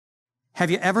Have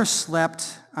you ever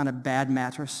slept on a bad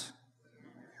mattress?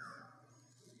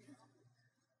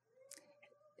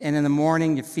 And in the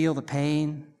morning, you feel the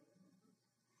pain.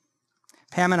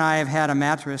 Pam and I have had a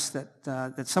mattress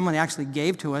that someone actually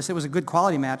gave to us. It was a good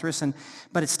quality mattress,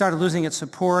 but it started losing its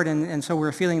support, and so we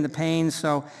were feeling the pain.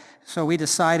 So we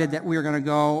decided that we were going to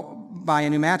go buy a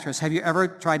new mattress. Have you ever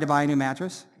tried to buy a new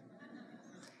mattress?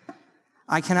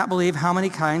 I cannot believe how many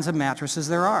kinds of mattresses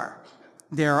there are.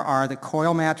 There are the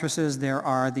coil mattresses, there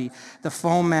are the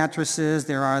foam mattresses,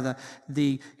 there are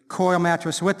the coil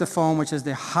mattress with the foam, which is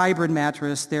the hybrid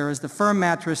mattress, there is the firm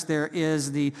mattress, there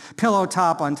is the pillow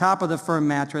top on top of the firm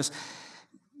mattress.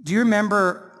 Do you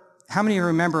remember, how many of you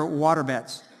remember water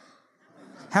beds?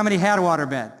 How many had a water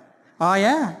bed? Oh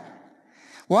yeah.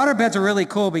 Water beds are really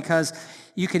cool because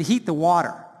you could heat the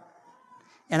water.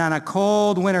 And on a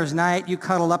cold winter's night, you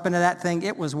cuddle up into that thing.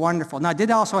 It was wonderful. Now, it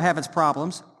did also have its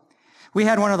problems. We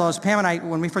had one of those, Pam and I,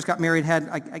 when we first got married,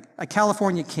 had a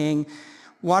California King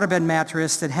waterbed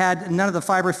mattress that had none of the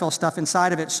fiberfill stuff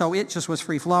inside of it, so it just was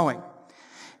free-flowing.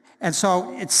 And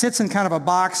so it sits in kind of a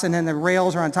box, and then the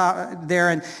rails are on top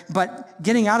there, but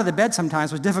getting out of the bed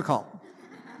sometimes was difficult.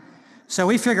 So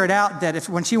we figured out that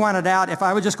when she wanted out, if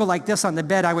I would just go like this on the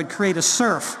bed, I would create a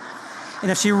surf. And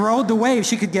if she rode the wave,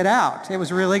 she could get out. It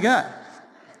was really good.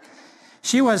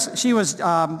 She was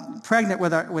pregnant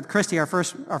with Christy, our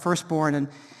firstborn, and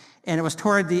it was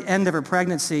toward the end of her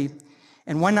pregnancy.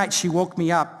 And one night she woke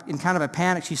me up in kind of a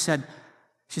panic. She said,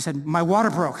 "My water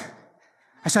broke."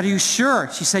 I said, "Are you sure?"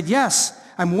 She said, "Yes,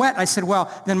 I'm wet." I said,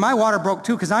 "Well, then my water broke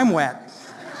too because I'm wet."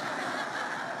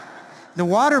 The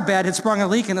water bed had sprung a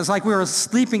leak, and it was like we were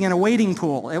sleeping in a wading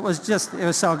pool. It was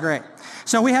so great.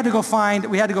 So we had to go find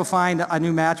a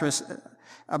new mattress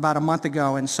about a month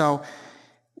ago, and so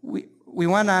we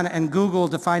went on and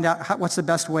Googled to find out what's the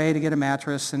best way to get a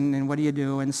mattress and what do you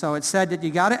do. And so it said that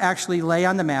you got to actually lay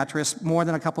on the mattress more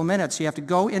than a couple minutes. You have to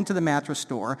go into the mattress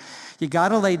store. You got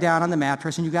to lay down on the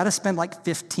mattress, and you got to spend like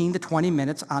 15 to 20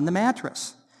 minutes on the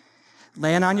mattress,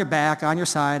 laying on your back, on your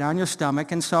side, on your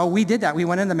stomach. And so we did that. We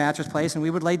went in the mattress place, and we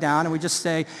would lay down, and we'd just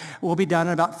say, we'll be done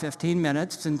in about 15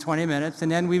 minutes and 20 minutes. And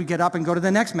then we'd get up and go to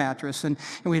the next mattress, and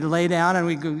we'd lay down,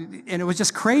 and it was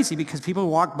just crazy because people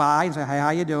would walk by and say, "Hey,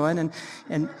 how you doing?" And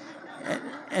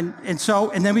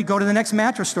then we'd go to the next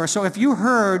mattress store. So if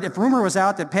rumor was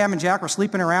out that Pam and Jack were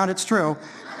sleeping around, it's true.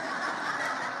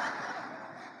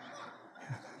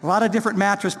 A lot of different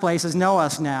mattress places know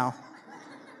us now.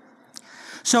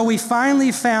 So we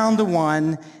finally found the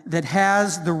one that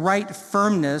has the right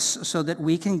firmness so that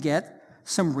we can get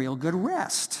some real good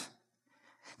rest.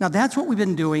 Now that's what we've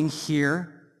been doing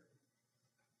here.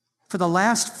 For the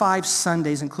last 5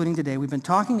 Sundays, including today, we've been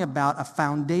talking about a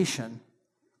foundation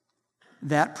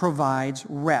that provides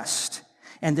rest.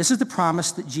 And this is the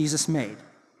promise that Jesus made.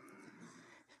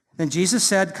 Then Jesus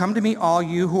said, "Come to me, all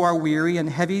you who are weary and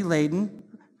heavy laden,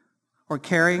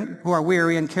 who are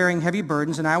weary and carrying heavy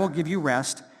burdens, and I will give you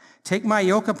rest. Take my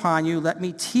yoke upon you, let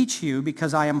me teach you,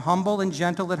 because I am humble and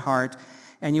gentle at heart,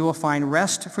 and you will find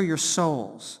rest for your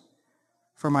souls.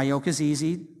 For my yoke is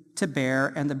easy to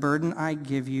bear, and the burden I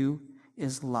give you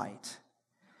is light."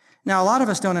 Now, a lot of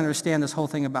us don't understand this whole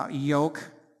thing about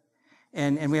yoke,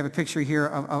 and we have a picture here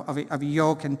of a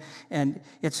yoke, and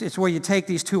it's where you take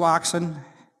these 2 oxen.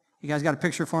 You guys got a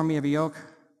picture for me of a yoke?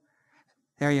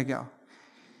 There you go.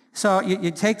 So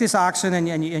you take this oxen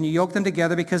and you yoke them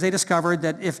together because they discovered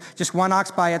that if just one ox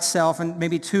by itself and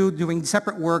maybe 2 doing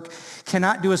separate work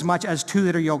cannot do as much as 2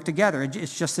 that are yoked together.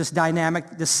 It's just this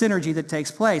dynamic, this synergy that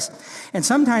takes place. And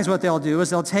sometimes what they'll do is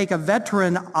they'll take a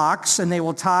veteran ox and they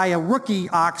will tie a rookie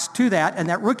ox to that, and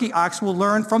that rookie ox will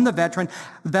learn from the veteran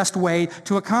the best way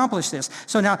to accomplish this.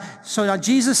 So now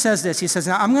Jesus says this. He says,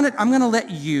 "Now I'm going to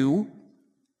let you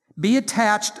be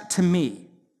attached to me.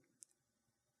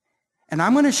 And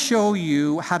I'm going to show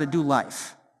you how to do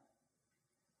life.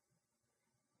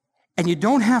 And you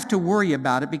don't have to worry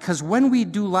about it, because when we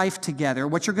do life together,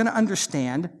 what you're going to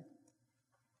understand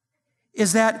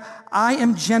is that I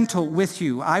am gentle with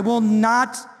you. I will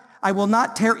not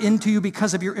tear into you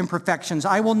because of your imperfections.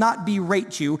 I will not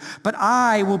berate you, but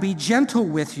I will be gentle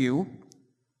with you,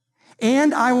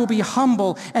 and I will be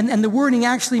humble. And the wording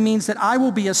actually means that I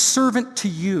will be a servant to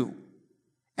you.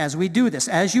 As we do this,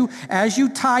 as you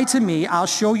tie to me, I'll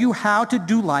show you how to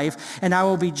do life, and I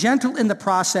will be gentle in the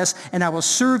process, and I will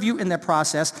serve you in the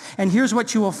process. And here's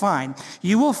what you will find.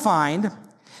 You will find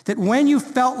that when you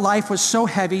felt life was so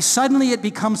heavy, suddenly it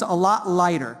becomes a lot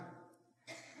lighter.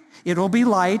 It will be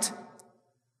light,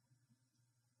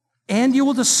 and you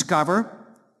will discover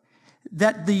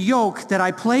that the yoke that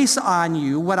I place on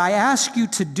you, what I ask you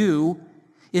to do,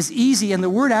 is easy, and the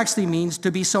word actually means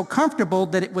to be so comfortable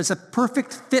that it was a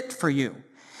perfect fit for you.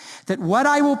 That what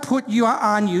I will put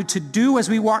on you to do as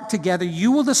we walk together,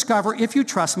 you will discover, if you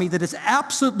trust me, that it's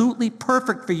absolutely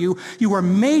perfect for you. You were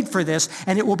made for this,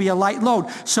 and it will be a light load.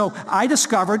 So I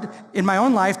discovered in my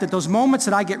own life that those moments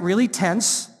that I get really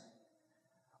tense,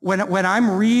 when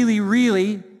I'm really,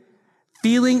 really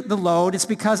feeling the load, it's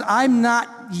because I'm not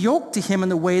yoked to him in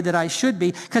the way that I should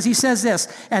be. Because he says this,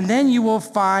 and then you will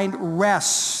find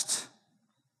rest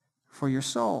for your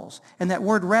souls. And that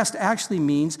word rest actually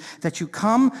means that you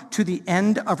come to the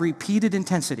end of repeated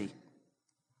intensity.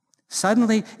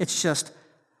 Suddenly, it's just,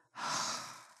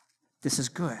 this is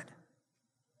good.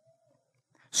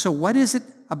 So what is it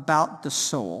about the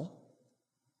soul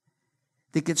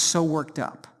that gets so worked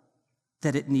up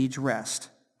that it needs rest?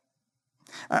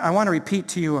 I want to repeat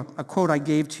to you a quote I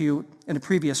gave to you in a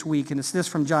previous week, and it's this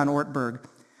from John Ortberg.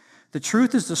 The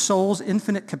truth is the soul's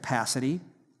infinite capacity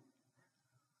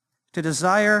to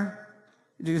desire,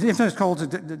 the infinite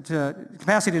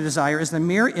capacity to desire is the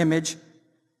mere image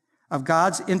of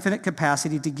God's infinite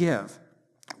capacity to give.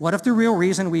 What if the real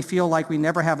reason we feel like we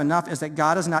never have enough is that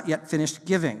God has not yet finished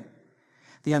giving?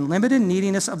 The unlimited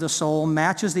neediness of the soul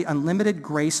matches the unlimited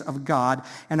grace of God,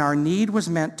 and our need was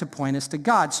meant to point us to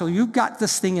God. So you've got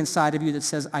this thing inside of you that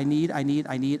says, I need.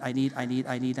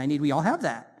 We all have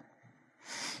that.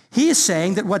 He is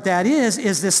saying that what that is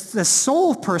this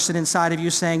soul person inside of you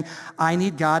saying, I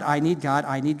need God, I need God,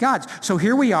 I need God. So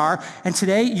here we are, and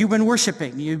today you've been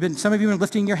worshiping. Some of you have been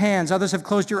lifting your hands, others have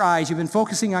closed your eyes. You've been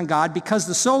focusing on God because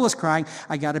the soul is crying,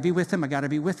 I got to be with him, I got to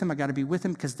be with him, I got to be with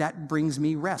him, because that brings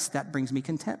me rest, that brings me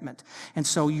contentment. And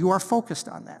so you are focused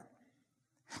on that.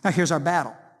 Now here's our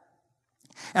battle.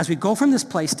 As we go from this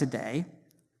place today,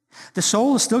 the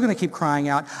soul is still going to keep crying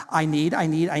out, I need.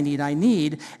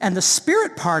 And the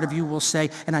spirit part of you will say,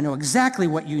 and I know exactly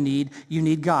what you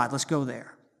need God. Let's go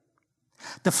there.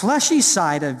 The fleshy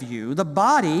side of you, the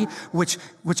body, which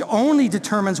only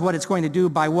determines what it's going to do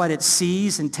by what it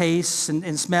sees and tastes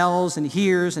and smells and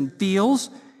hears and feels,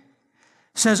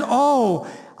 says, oh,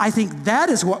 I think that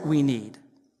is what we need.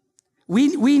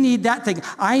 We need that thing.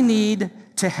 I need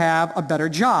to have a better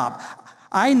job.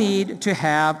 I need to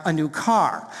have a new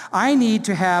car. I need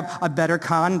to have a better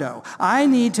condo. I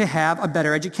need to have a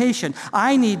better education.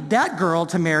 I need that girl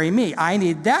to marry me. I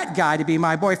need that guy to be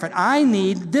my boyfriend. I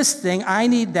need this thing. I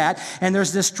need that. And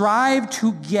there's this drive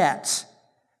to get,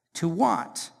 to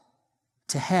want,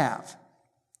 to have.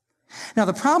 Now,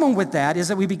 the problem with that is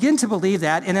that we begin to believe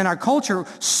that, and in our culture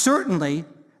certainly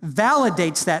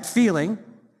validates that feeling.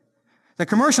 The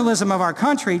commercialism of our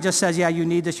country just says, yeah, you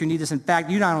need this, you need this. In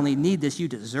fact, you not only need this, you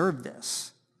deserve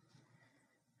this.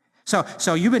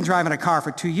 So you've been driving a car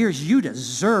for 2 years. You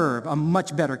deserve a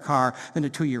much better car than a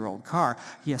 2-year-old car.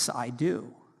 Yes, I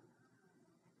do.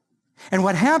 And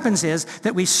what happens is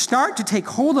that we start to take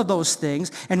hold of those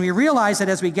things, and we realize that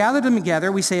as we gather them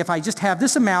together, we say, if I just have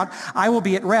this amount, I will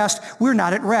be at rest. We're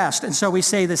not at rest. And so we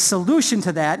say the solution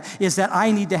to that is that I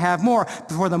need to have more.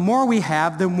 For the more we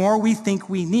have, the more we think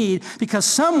we need, because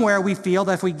somewhere we feel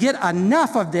that if we get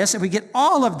enough of this, if we get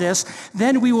all of this,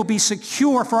 then we will be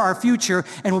secure for our future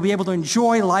and we'll be able to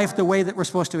enjoy life the way that we're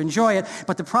supposed to enjoy it.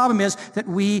 But the problem is that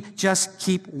we just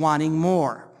keep wanting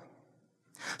more.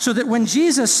 So that when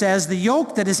Jesus says, the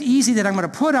yoke that is easy that I'm going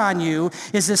to put on you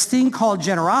is this thing called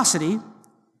generosity,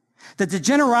 that the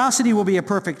generosity will be a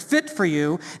perfect fit for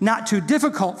you, not too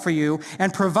difficult for you,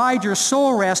 and provide your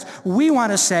soul rest, we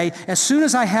want to say, as soon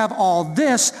as I have all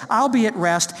this, I'll be at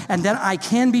rest, and then I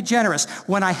can be generous.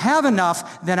 When I have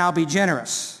enough, then I'll be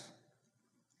generous.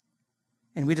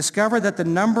 And we discover that the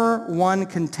number one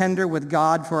contender with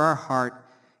God for our heart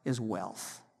is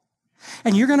wealth.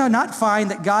 And you're going to not find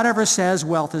that God ever says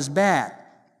wealth is bad.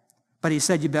 But he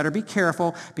said you better be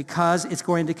careful because it's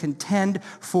going to contend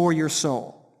for your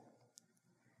soul.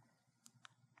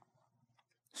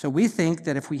 So we think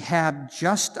that if we have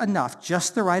just enough,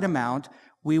 just the right amount,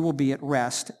 we will be at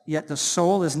rest. Yet the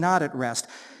soul is not at rest,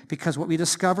 because what we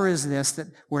discover is this, that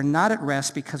we're not at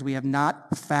rest because we have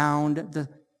not found the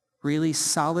really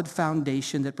solid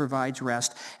foundation that provides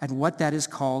rest. And what that is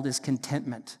called is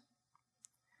contentment.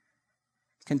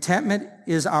 Contentment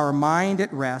is our mind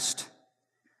at rest,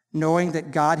 knowing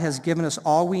that God has given us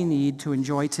all we need to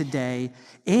enjoy today,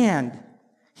 and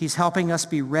he's helping us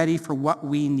be ready for what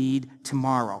we need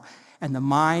tomorrow. And the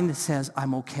mind says,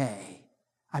 I'm okay.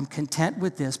 I'm content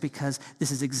with this because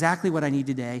this is exactly what I need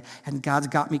today, and God's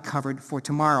got me covered for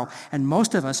tomorrow. And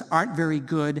most of us aren't very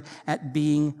good at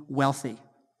being wealthy.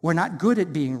 We're not good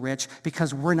at being rich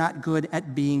because we're not good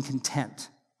at being content.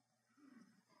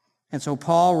 And so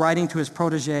Paul, writing to his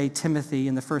protege Timothy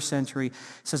in the first century,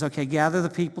 says, okay, gather the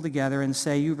people together and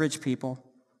say, you rich people,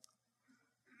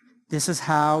 this is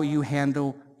how you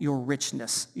handle your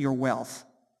richness, your wealth.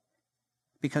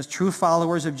 Because true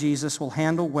followers of Jesus will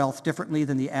handle wealth differently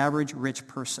than the average rich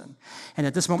person. And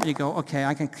at this moment you go, okay,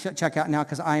 I can check out now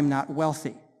because I am not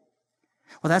wealthy.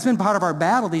 Well, that's been part of our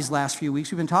battle these last few weeks.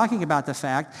 We've been talking about the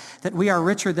fact that we are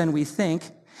richer than we think.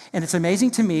 And it's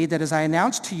amazing to me that as I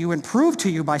announced to you and proved to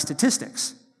you by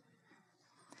statistics,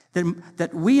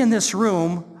 that we in this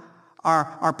room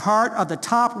are part of the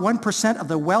top 1% of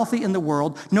the wealthy in the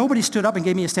world. Nobody stood up and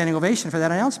gave me a standing ovation for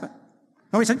that announcement.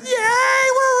 Nobody said, yay,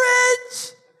 we're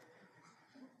rich!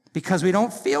 Because we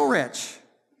don't feel rich.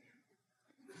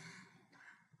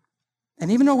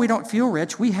 And even though we don't feel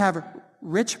rich, we have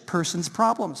rich person's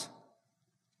problems.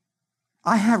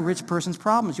 I have rich person's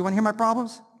problems. You want to hear my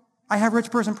problems? I have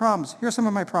rich person problems. Here are some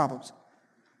of my problems.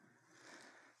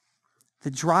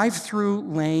 The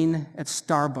drive-through lane at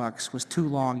Starbucks was too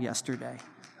long yesterday.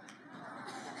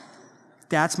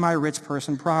 That's my rich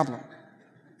person problem.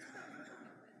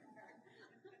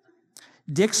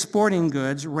 Dick's Sporting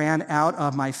Goods ran out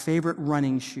of my favorite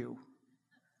running shoe.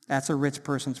 That's a rich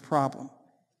person's problem.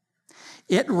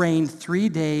 It rained 3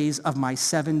 days of my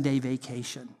 7-day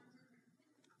vacation.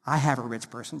 I have a rich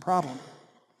person problem.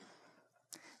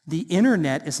 The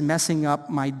internet is messing up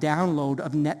my download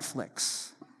of Netflix.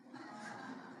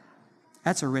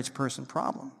 That's a rich person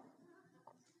problem.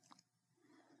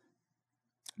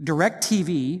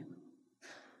 DirecTV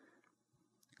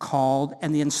called,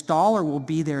 and the installer will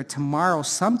be there tomorrow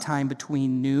sometime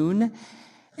between noon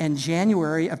and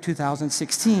January of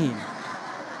 2016.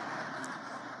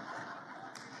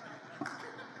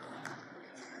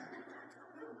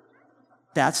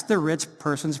 That's the rich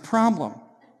person's problem.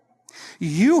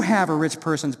 You have a rich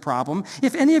person's problem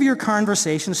if any of your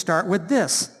conversations start with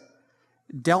this.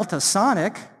 Delta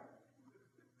Sonic,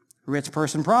 rich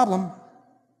person problem.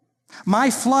 My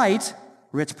flight,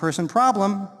 rich person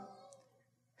problem.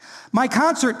 My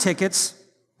concert tickets,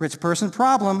 rich person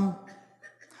problem.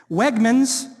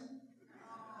 Wegmans,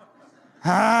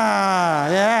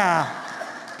 yeah,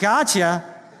 gotcha.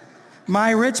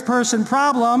 My rich person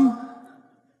problem.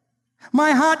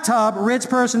 My hot tub, rich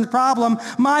person's problem.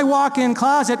 My walk-in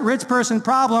closet, rich person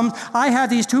problem. I have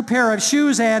these 2 pair of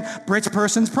shoes and rich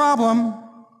person's problem.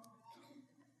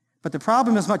 But the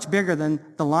problem is much bigger than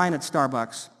the line at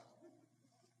Starbucks.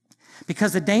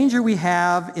 Because the danger we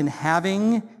have in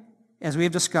having, as we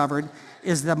have discovered,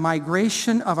 is the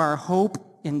migration of our hope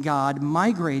in God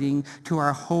migrating to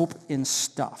our hope in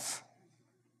stuff.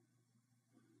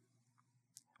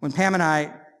 When Pam and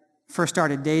I first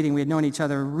started dating, we had known each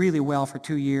other really well for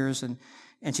 2 years, and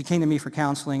she came to me for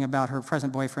counseling about her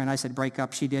present boyfriend. I said, break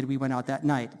up. She did. We went out that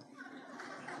night.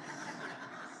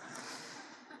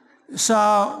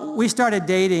 So we started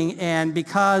dating, and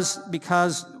because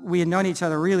we had known each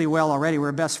other really well already, we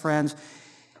were best friends,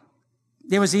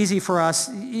 it was easy for us,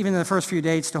 even in the first few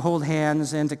dates, to hold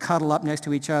hands and to cuddle up next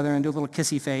to each other and do a little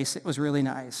kissy face. It was really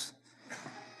nice.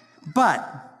 But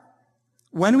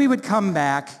when we would come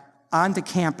back onto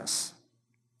campus,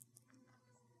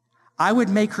 I would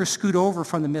make her scoot over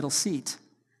from the middle seat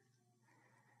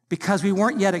because we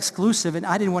weren't yet exclusive, and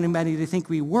I didn't want anybody to think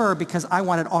we were because I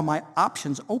wanted all my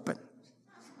options open.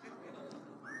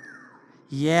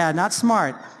 Yeah, not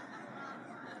smart.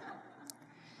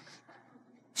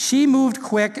 She moved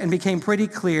quick and became pretty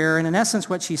clear, and in essence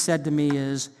what she said to me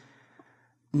is,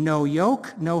 no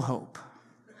yoke, no hope.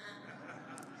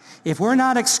 If we're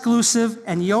not exclusive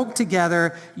and yoked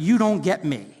together, you don't get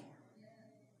me.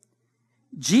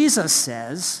 Jesus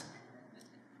says,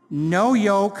 no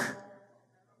yoke,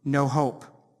 no hope.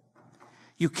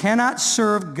 You cannot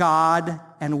serve God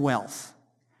and wealth.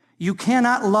 You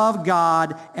cannot love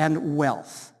God and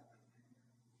wealth.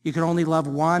 You can only love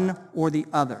one or the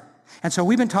other. And so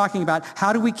we've been talking about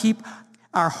how do we keep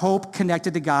our hope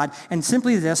connected to God. And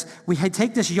simply this, we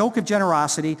take this yoke of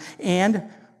generosity and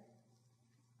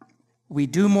we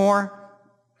do more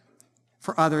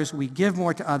for others, we give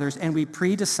more to others, and we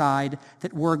pre-decide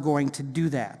that we're going to do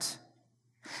that.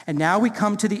 And now we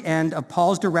come to the end of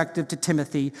Paul's directive to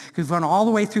Timothy. We've gone all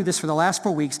the way through this for the last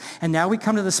 4 weeks, and now we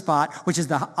come to the spot, which is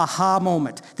the aha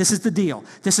moment. This is the deal.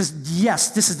 This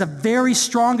is the very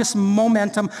strongest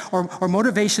momentum or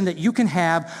motivation that you can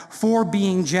have for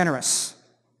being generous.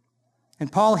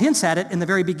 And Paul hints at it in the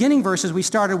very beginning verses we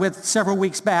started with several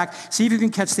weeks back. See if you can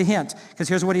catch the hint, because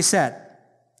here's what he said.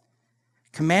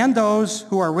 Command those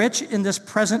who are rich in this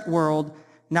present world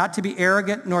not to be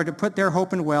arrogant nor to put their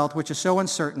hope in wealth, which is so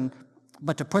uncertain,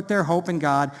 but to put their hope in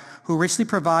God, who richly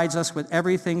provides us with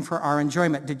everything for our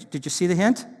enjoyment. Did you see the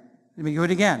hint? Let me do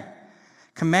it again.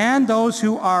 Command those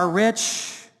who are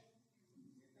rich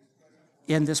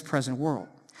in this present world.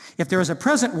 If there is a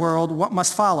present world, what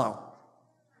must follow?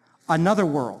 Another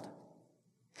world.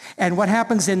 And what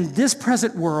happens in this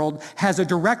present world has a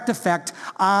direct effect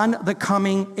on the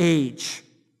coming age.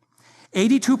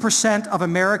 82% of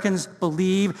Americans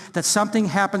believe that something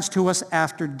happens to us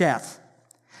after death.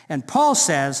 And Paul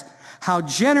says how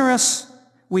generous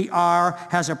we are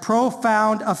has a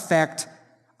profound effect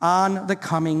on the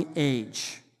coming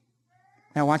age.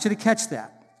 Now I want you to catch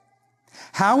that.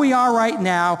 How we are right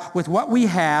now with what we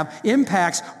have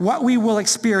impacts what we will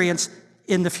experience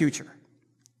in the future.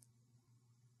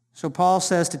 So Paul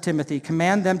says to Timothy,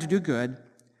 command them to do good,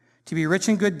 to be rich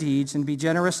in good deeds, and be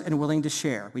generous and willing to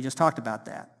share. We just talked about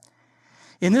that.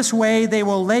 In this way, they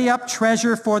will lay up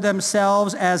treasure for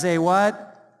themselves as a what?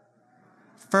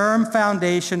 Firm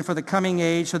foundation for the coming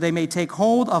age, so they may take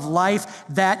hold of life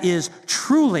that is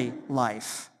truly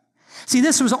life. See,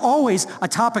 this was always a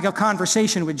topic of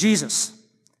conversation with Jesus.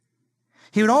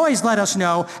 He would always let us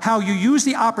know how you use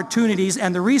the opportunities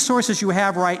and the resources you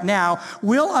have right now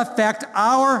will affect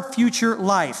our future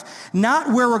life.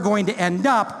 Not where we're going to end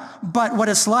up, but what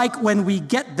it's like when we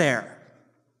get there.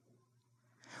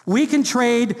 We can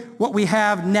trade what we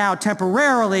have now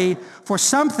temporarily for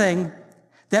something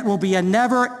that will be a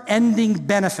never-ending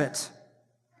benefit.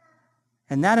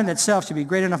 And that in itself should be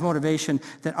great enough motivation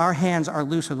that our hands are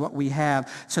loose with what we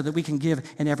have so that we can give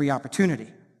in every opportunity.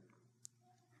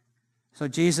 So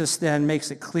Jesus then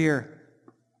makes it clear,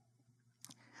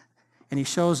 and he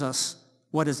shows us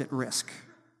what is at risk.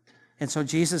 And so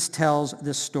Jesus tells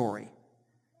this story,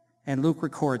 and Luke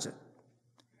records it.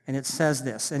 And it says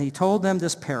this, and he told them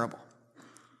this parable.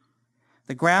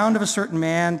 The ground of a certain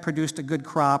man produced a good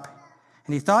crop,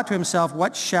 and he thought to himself,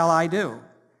 what shall I do?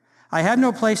 I have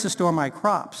no place to store my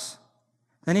crops.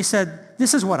 Then he said,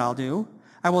 this is what I'll do.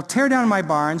 I will tear down my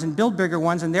barns and build bigger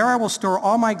ones, and there I will store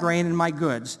all my grain and my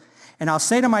goods. And I'll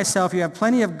say to myself, you have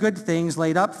plenty of good things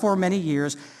laid up for many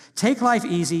years. Take life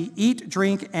easy, eat,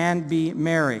 drink, and be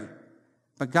merry.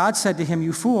 But God said to him,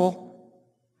 you fool,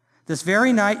 this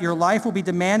very night your life will be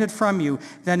demanded from you.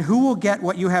 Then who will get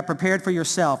what you have prepared for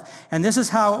yourself? And this is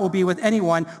how it will be with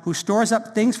anyone who stores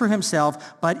up things for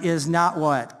himself, but is not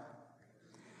what?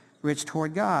 Rich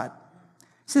toward God.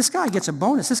 So this guy gets a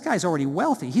bonus. This guy's already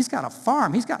wealthy. He's got a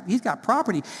farm. He's got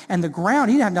property. And the ground,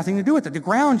 he didn't have nothing to do with it. The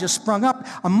ground just sprung up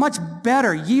a much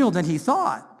better yield than he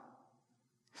thought.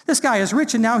 This guy is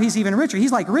rich, and now he's even richer.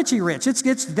 He's like Richie Rich.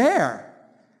 It's there.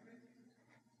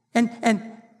 And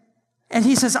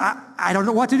he says, I don't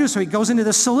know what to do. So he goes into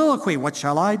this soliloquy. What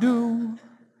shall I do?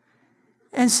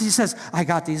 And he says, I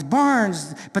got these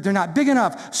barns, but they're not big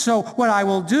enough. So what I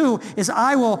will do is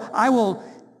I will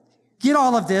get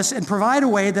all of this and provide a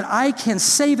way that I can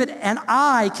save it and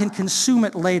I can consume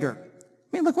it later.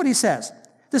 I mean, look what he says.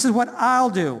 This is what I'll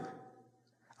do.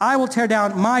 I will tear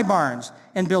down my barns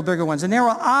and build bigger ones. And there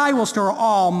I will store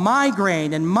all my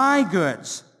grain and my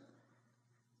goods.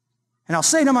 And I'll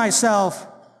say to myself,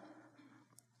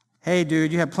 hey,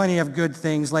 dude, you have plenty of good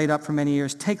things laid up for many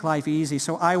years. Take life easy.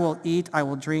 So I will eat, I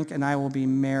will drink, and I will be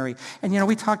merry. And,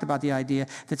 we talked about the idea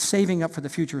that saving up for the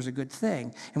future is a good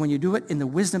thing. And when you do it in the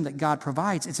wisdom that God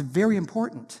provides, it's very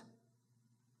important.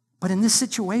 But in this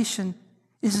situation,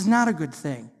 this is not a good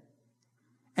thing.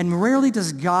 And rarely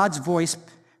is God's voice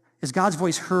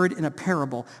heard in a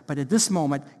parable, but at this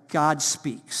moment, God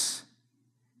speaks.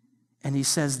 And he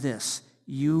says this,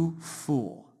 you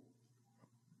fool.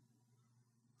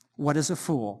 What is a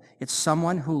fool? It's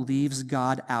someone who leaves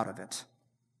God out of it.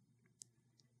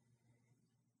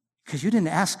 Because you didn't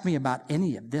ask me about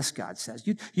any of this, God says.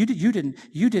 You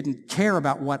didn't care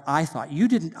about what I thought. You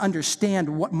didn't understand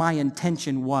what my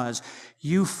intention was.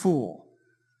 You fool.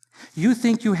 You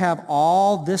think you have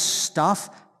all this stuff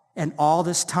and all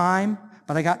this time,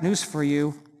 but I got news for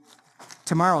you.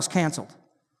 Tomorrow's canceled.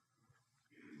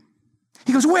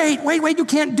 He goes, wait, you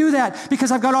can't do that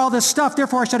because I've got all this stuff,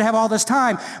 therefore I should have all this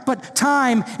time. But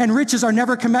time and riches are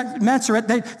never commensurate.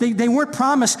 They weren't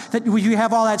promised that when you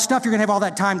have all that stuff, you're going to have all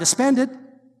that time to spend it.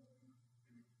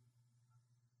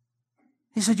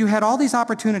 He said, you had all these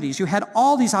opportunities. You had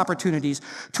all these opportunities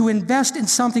to invest in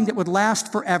something that would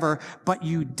last forever, but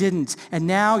you didn't. And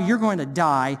now you're going to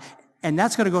die, and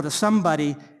that's going to go to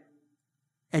somebody,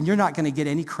 and you're not going to get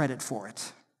any credit for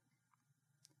it.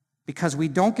 Because we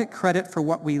don't get credit for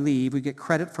what we leave, we get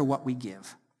credit for what we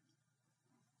give.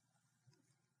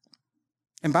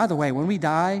 And by the way, when we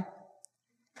die,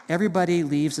 everybody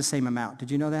leaves the same amount. Did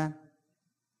you know that?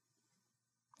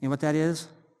 You know what that is?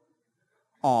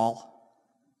 All.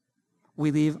 We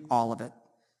leave all of it.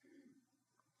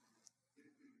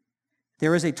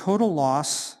 There is a total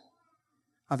loss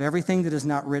of everything that is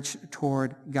not rich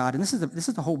toward God. And this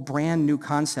is the whole brand new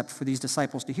concept for these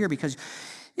disciples to hear, because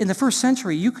in the first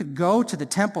century, you could go to the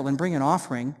temple and bring an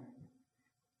offering.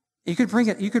 You could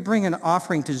bring an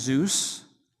offering to Zeus,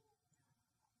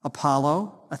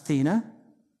 Apollo, Athena.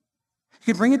 You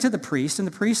could bring it to the priest, and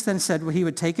the priest then said, well, he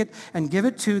would take it and give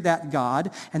it to that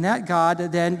god, and that god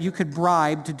then you could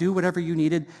bribe to do whatever you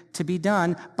needed to be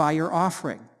done by your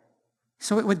offering.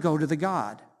 So it would go to the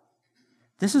god.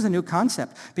 This is a new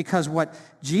concept, because what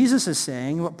Jesus is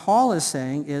saying, what Paul is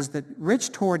saying, is that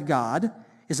rich toward God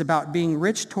is about being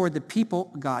rich toward the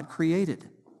people God created.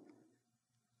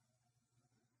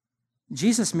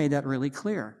 Jesus made that really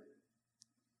clear.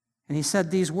 And he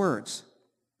said these words.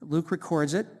 Luke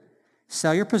records it.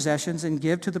 Sell your possessions and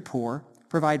give to the poor.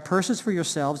 Provide purses for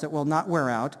yourselves that will not wear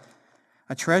out,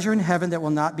 a treasure in heaven that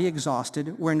will not be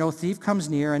exhausted, where no thief comes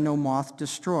near and no moth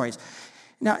destroys.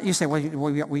 Now, you say,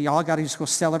 well, we all got to just go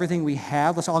sell everything we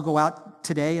have. Let's all go out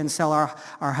today and sell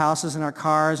our houses and our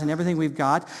cars and everything we've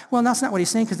got. Well, that's not what he's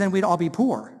saying, because then we'd all be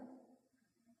poor.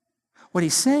 What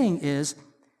he's saying is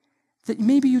that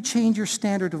maybe you change your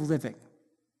standard of living.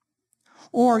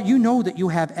 Or you know that you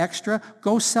have extra,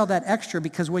 go sell that extra,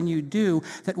 because when you do,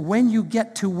 that when you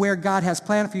get to where God has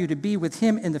planned for you to be with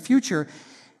him in the future,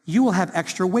 you will have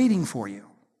extra waiting for you.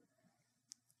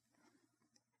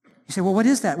 You say, well, what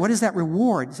is that? What is that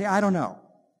reward? You say, I don't know.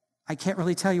 I can't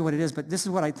really tell you what it is, but this is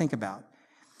what I think about.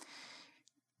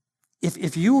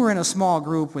 If you were in a small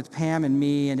group with Pam and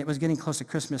me, and it was getting close to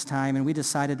Christmas time, and we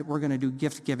decided that we're going to do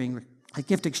gift giving, like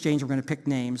gift exchange, we're going to pick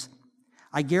names,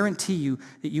 I guarantee you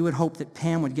that you would hope that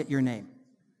Pam would get your name.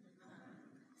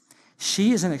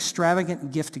 She is an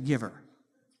extravagant gift giver.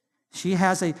 She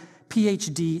has a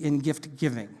PhD in gift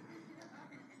giving.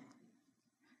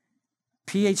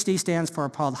 PhD stands for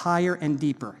called higher and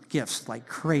deeper gifts, like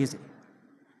crazy.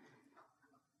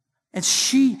 And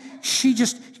she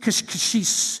just,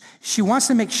 because she wants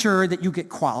to make sure that you get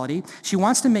quality. She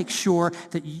wants to make sure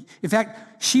that, in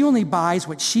fact, she only buys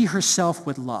what she herself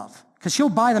would love. Because she'll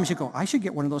buy them, she'll go, I should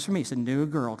get one of those for me. I said, no,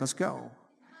 girl, let's go.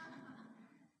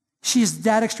 She is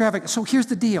that extravagant. So here's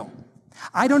the deal.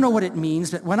 I don't know what it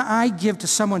means, but when I give to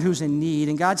someone who's in need,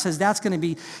 and God says that's going to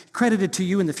be credited to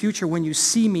you in the future when you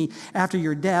see me after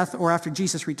your death or after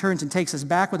Jesus returns and takes us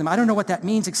back with him, I don't know what that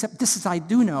means, except this is I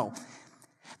do know.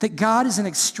 That God is an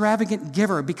extravagant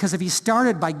giver, because if he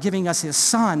started by giving us his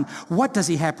son, what does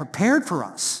he have prepared for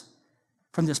us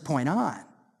from this point on?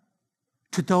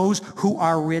 To those who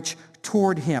are rich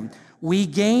toward him. We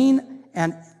gain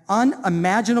an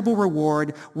unimaginable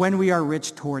reward when we are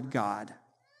rich toward God.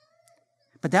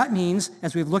 But that means,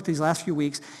 as we've looked these last few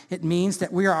weeks, it means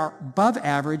that we are above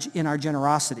average in our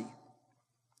generosity.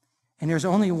 And there's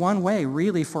only one way,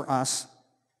 really, for us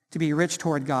to be rich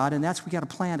toward God, and that's we got to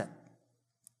plan it.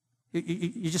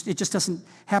 It just doesn't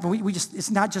happen.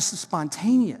 It's not just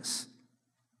spontaneous.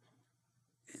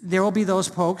 There will be those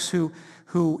folks who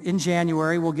in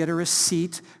January will get a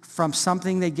receipt from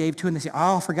something they gave to, and they say,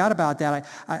 oh, I forgot about that.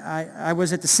 I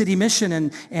was at the city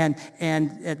mission and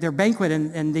at their banquet,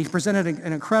 and they presented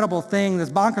an incredible thing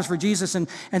that's bonkers for Jesus, and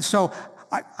so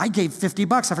I gave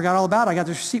 $50. I forgot all about it. I got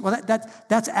this receipt. Well,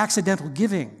 that's accidental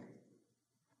giving.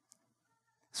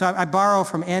 So I borrow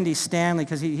from Andy Stanley,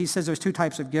 because he says there's two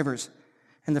types of givers.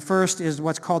 And the first is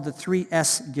what's called the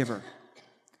 3S giver.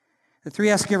 The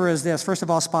 3S giver is this. First of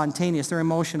all, spontaneous. They're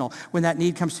emotional. When that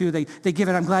need comes through, they give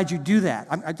it. I'm glad you do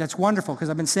that. That's wonderful, because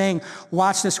I've been saying,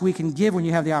 watch this week and give when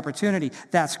you have the opportunity.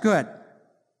 That's good.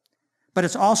 But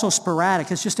it's also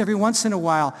sporadic. It's just every once in a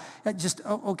while.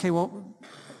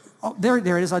 There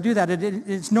it is. I'll do that.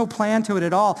 It's no plan to it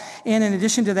at all. And in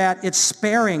addition to that, it's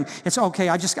sparing. It's okay.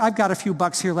 I've got a few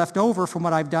bucks here left over from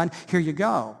what I've done. Here you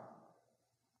go.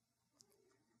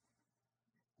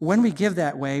 When we give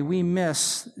that way, we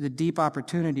miss the deep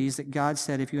opportunities that God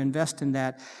said, if you invest in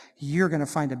that, you're going to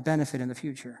find a benefit in the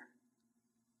future.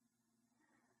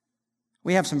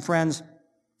 We have some friends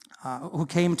who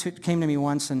came to me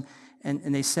once, and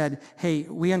they said, hey,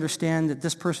 we understand that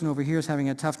this person over here is having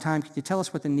a tough time. Can you tell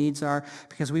us what the needs are?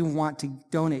 Because we want to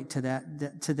donate to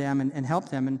them and help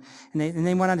them. And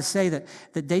they went on to say that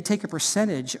they take a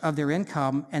percentage of their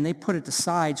income and they put it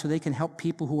aside so they can help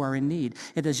people who are in need.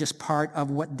 It is just part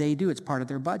of what they do. It's part of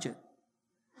their budget.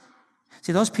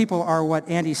 See, those people are what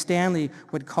Andy Stanley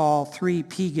would call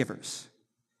 3P givers.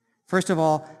 First of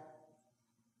all,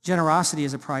 generosity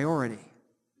is a priority,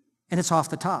 and it's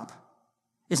off the top.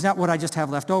 It's not what I just have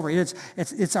left over.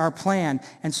 It's our plan.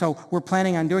 And so we're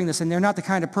planning on doing this. And they're not the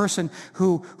kind of person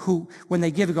who when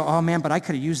they give, go, oh man, but I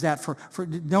could have used that for.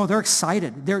 No, they're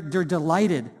excited. They're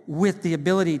delighted with the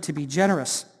ability to be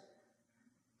generous.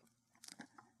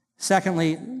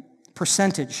 Secondly,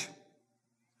 percentage.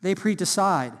 They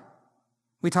pre-decide.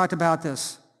 We talked about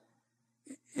this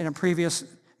in a previous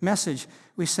message.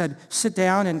 We said, sit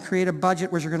down and create a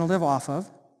budget where you're going to live off of.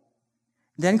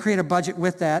 Then create a budget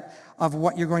with that of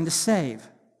what you're going to save.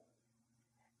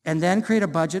 And then create a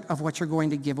budget of what you're going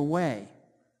to give away,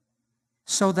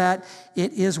 so that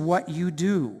it is what you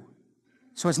do.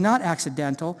 So it's not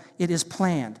accidental, it is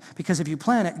planned. Because if you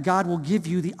plan it, God will give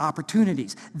you the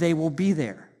opportunities. They will be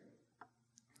there.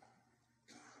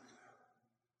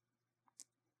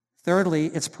 Thirdly,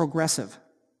 it's progressive.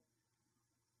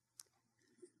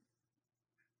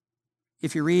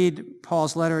 If you read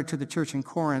Paul's letter to the church in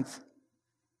Corinth,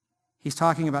 he's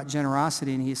talking about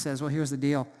generosity, and he says, well, here's the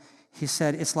deal. He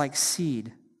said, it's like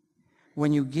seed.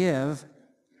 When you give,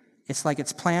 it's like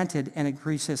it's planted and it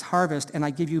increases harvest, and I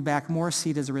give you back more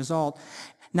seed as a result.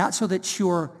 Not so that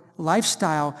your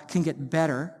lifestyle can get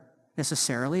better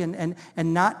necessarily, and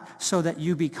not so that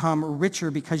you become richer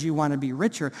because you want to be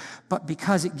richer, but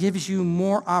because it gives you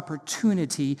more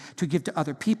opportunity to give to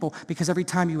other people, because every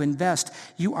time you invest,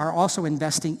 you are also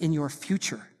investing in your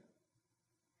future.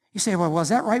 You say, well, is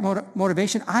that right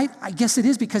motivation? I guess it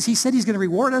is, because he said he's going to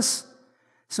reward us.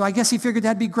 So I guess he figured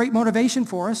that'd be great motivation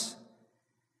for us.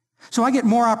 So I get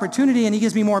more opportunity, and he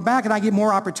gives me more back, and I get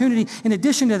more opportunity. In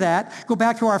addition to that, go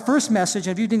back to our first message,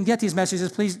 and if you didn't get these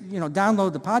messages, please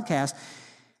download the podcast.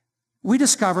 We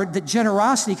discovered that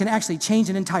generosity can actually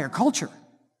change an entire culture.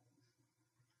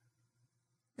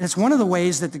 And it's one of the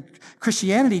ways that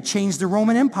Christianity changed the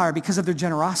Roman Empire, because of their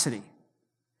generosity.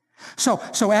 So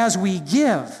as we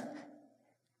give,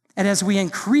 and as we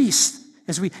increase,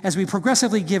 as we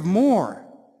progressively give more,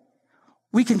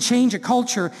 we can change a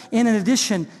culture, and in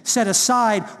addition, set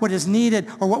aside what is needed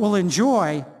or what we'll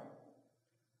enjoy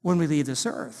when we leave this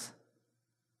earth.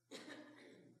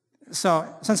 So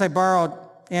since I borrowed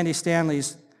Andy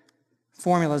Stanley's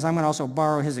formulas, I'm going to also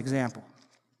borrow his example.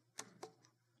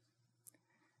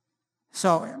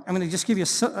 So I'm going to just give you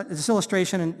this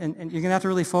illustration, and you're going to have to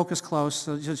really focus close,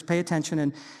 so just pay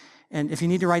attention, and if you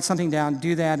need to write something down,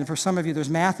 do that. And for some of you, there's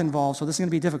math involved, so this is going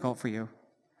to be difficult for you.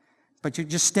 But you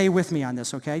just stay with me on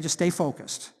this, okay? Just stay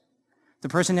focused. The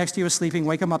person next to you is sleeping.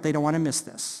 Wake them up. They don't want to miss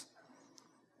this,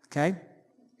 okay?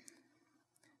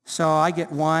 So I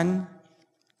get 1,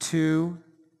 2,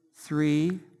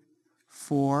 3,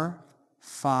 4,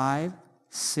 5,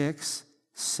 6,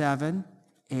 7,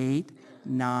 8,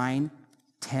 9,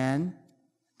 $10.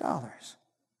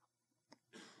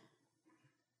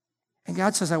 And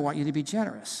God says, I want you to be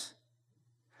generous.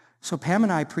 So Pam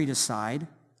and I pre-decide,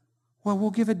 well,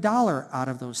 we'll give $1 out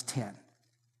of those 10.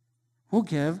 We'll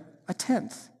give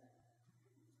 1/10.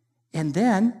 And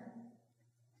then,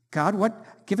 God,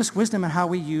 give us wisdom on how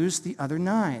we use the other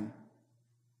 9.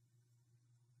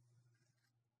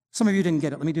 Some of you didn't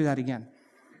get it. Let me do that again.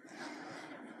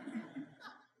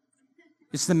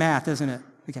 It's the math, isn't it?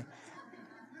 Okay.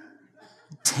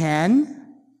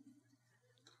 10.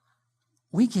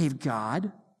 We gave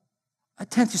God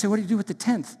 1/10. You say, what do you do with the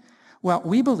 10th? Well,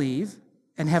 we believe,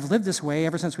 and have lived this way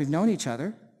ever since we've known each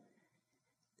other,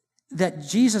 that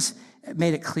Jesus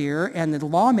made it clear, and the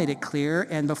law made it clear,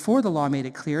 and before the law made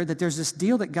it clear, that there's this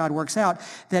deal that God works out,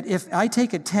 that if I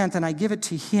take 1/10 and I give it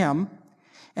to him,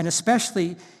 and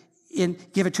especially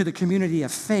give it to the community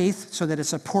of faith so that it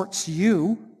supports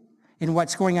you in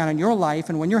what's going on in your life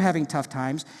and when you're having tough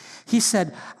times, he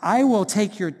said, I will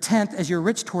take your 10th as you're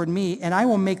rich toward me, and I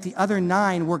will make the other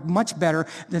 9 work much better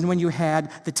than when you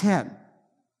had the 10.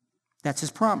 That's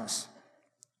his promise.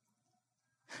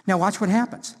 Now watch what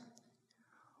happens.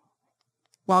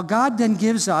 While God then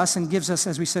gives us,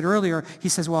 as we said earlier, he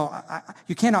says, well,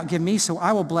 you cannot give me, so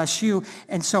I will bless you.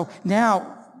 And so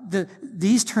now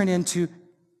these turn into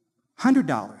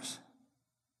 $100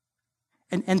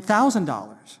 and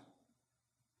 $1,000.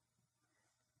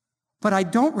 But I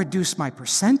don't reduce my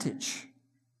percentage.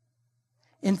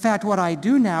 In fact, what I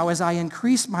do now is I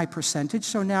increase my percentage,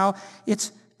 so now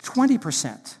it's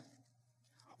 20%.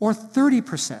 Or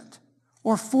 30%,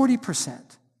 or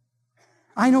 40%.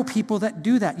 I know people that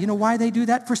do that. You know why they do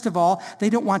that? First of all,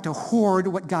 they don't want to hoard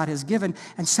what God has given.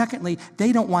 And secondly,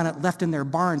 they don't want it left in their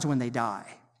barns when they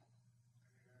die.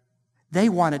 They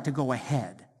want it to go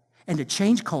ahead and to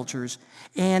change cultures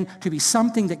and to be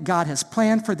something that God has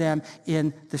planned for them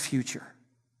in the future.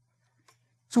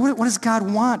 So what does God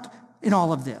want in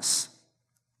all of this?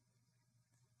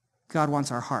 God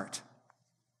wants our heart.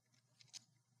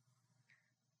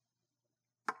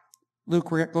 Luke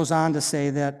goes on to say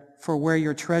that for where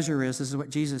your treasure is, this is what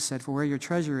Jesus said, for where your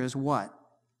treasure is what?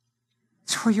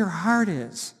 It's where your heart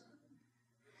is.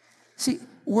 See,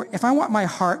 if I want my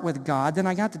heart with God, then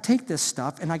I got to take this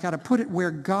stuff and I got to put it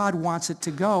where God wants it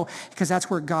to go, because that's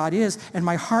where God is, and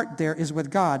my heart there is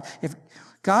with God. If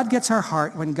God gets our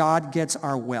heart when God gets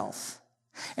our wealth.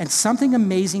 And something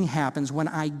amazing happens when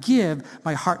I give,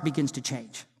 my heart begins to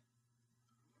change.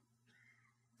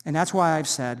 And that's why I've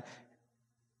said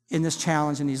in this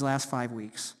challenge in these last 5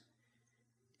 weeks,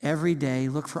 every day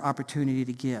look for opportunity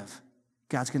to give.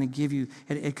 God's going to give you,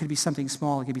 it could be something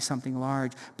small, it could be something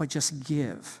large, but just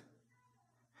give.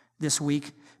 This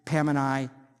week, Pam and I,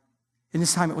 and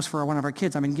this time it was for one of our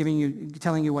kids. I've been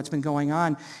telling you what's been going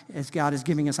on as God is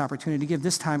giving us opportunity to give.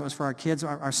 This time it was for our kids.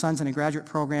 Our son's in a graduate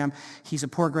program. He's a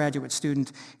poor graduate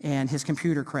student, and his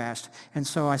computer crashed. And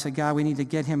so I said, God, we need to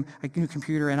get him a new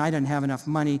computer, and I didn't have enough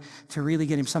money to really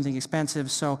get him something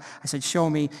expensive. So I said, show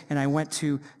me, and I went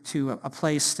to a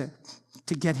place to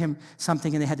get him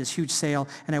something, and they had this huge sale,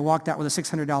 and I walked out with a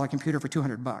 $600 computer for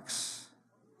 $200.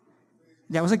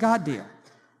 That was a God deal.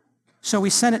 So we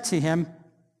sent it to him,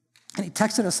 and he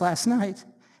texted us last night,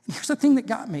 and here's the thing that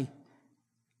got me.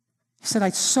 He said, I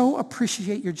so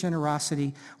appreciate your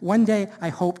generosity. One day, I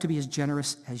hope to be as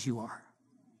generous as you are.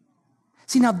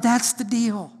 See, now that's the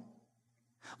deal.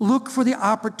 Look for the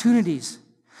opportunities.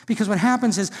 Because what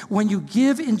happens is when you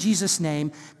give in Jesus'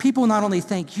 name, people not only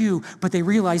thank you, but they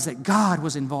realize that God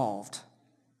was involved.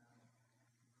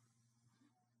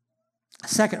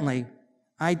 Secondly,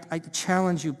 I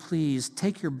challenge you, please,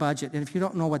 take your budget. And if you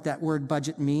don't know what that word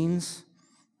budget means,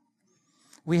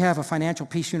 we have a Financial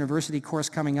Peace University course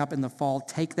coming up in the fall.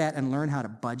 Take that and learn how to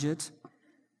budget.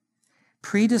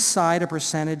 Pre-decide a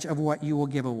percentage of what you will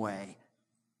give away.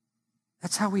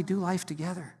 That's how we do life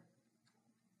together.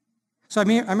 So I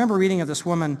remember reading of this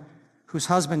woman whose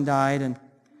husband died, and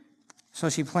so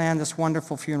she planned this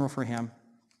wonderful funeral for him.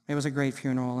 It was a great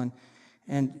funeral,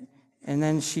 and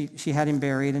then she had him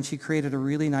buried, and she created a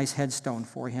really nice headstone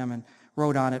for him and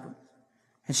wrote on it,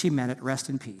 and she meant it, rest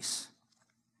in peace.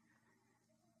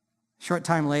 Short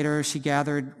time later, she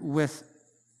gathered with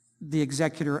the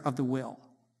executor of the will,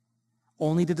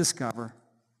 only to discover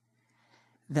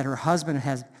that her husband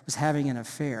was having an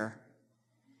affair,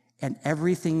 and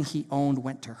everything he owned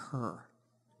went to her.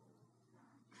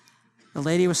 The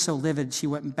lady was so livid, she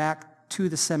went back to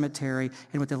the cemetery,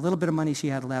 and with the little bit of money she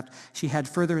had left, she had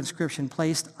further inscription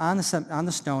placed on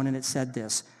the stone, and it said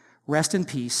this, rest in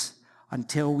peace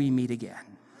until we meet again.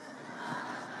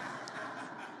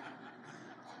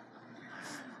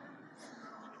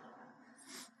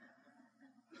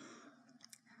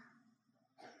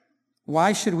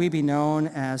 Why should we be known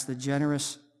as the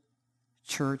generous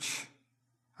church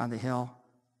on the hill?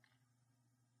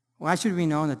 Why should we be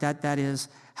known that is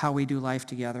how we do life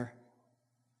together?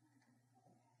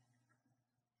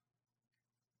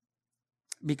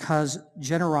 Because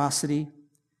generosity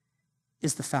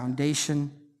is the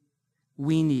foundation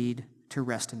we need to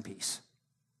rest in peace.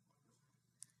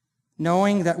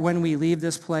 Knowing that when we leave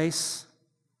this place,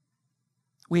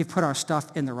 we've put our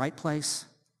stuff in the right place.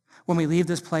 When we leave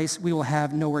this place, we will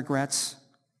have no regrets.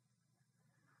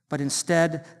 But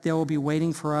instead, there will be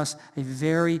waiting for us a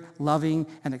very loving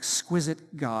and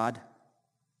exquisite God,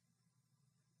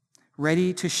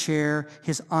 ready to share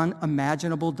his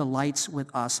unimaginable delights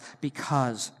with us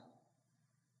because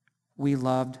we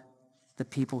loved the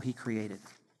people he created.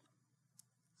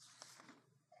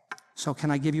 So can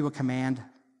I give you a command?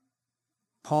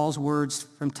 Paul's words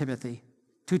from Timothy,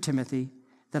 to Timothy,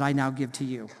 that I now give to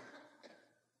you.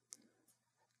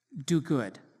 Do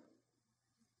good.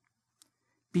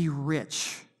 Be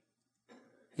rich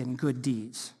in good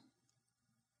deeds.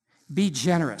 Be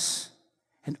generous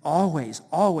and always,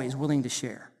 always willing to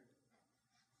share.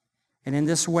 And in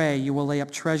this way, you will lay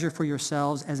up treasure for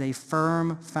yourselves as a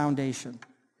firm foundation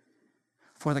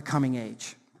for the coming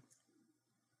age,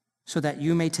 so that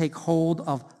you may take hold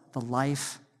of the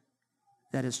life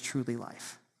that is truly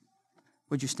life.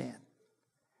 Would you stand?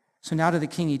 So now to the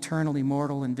King, eternal,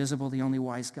 immortal, invisible, the only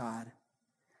wise God,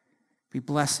 be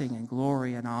blessing and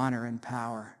glory and honor and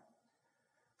power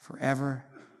forever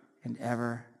and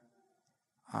ever.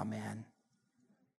 Amen.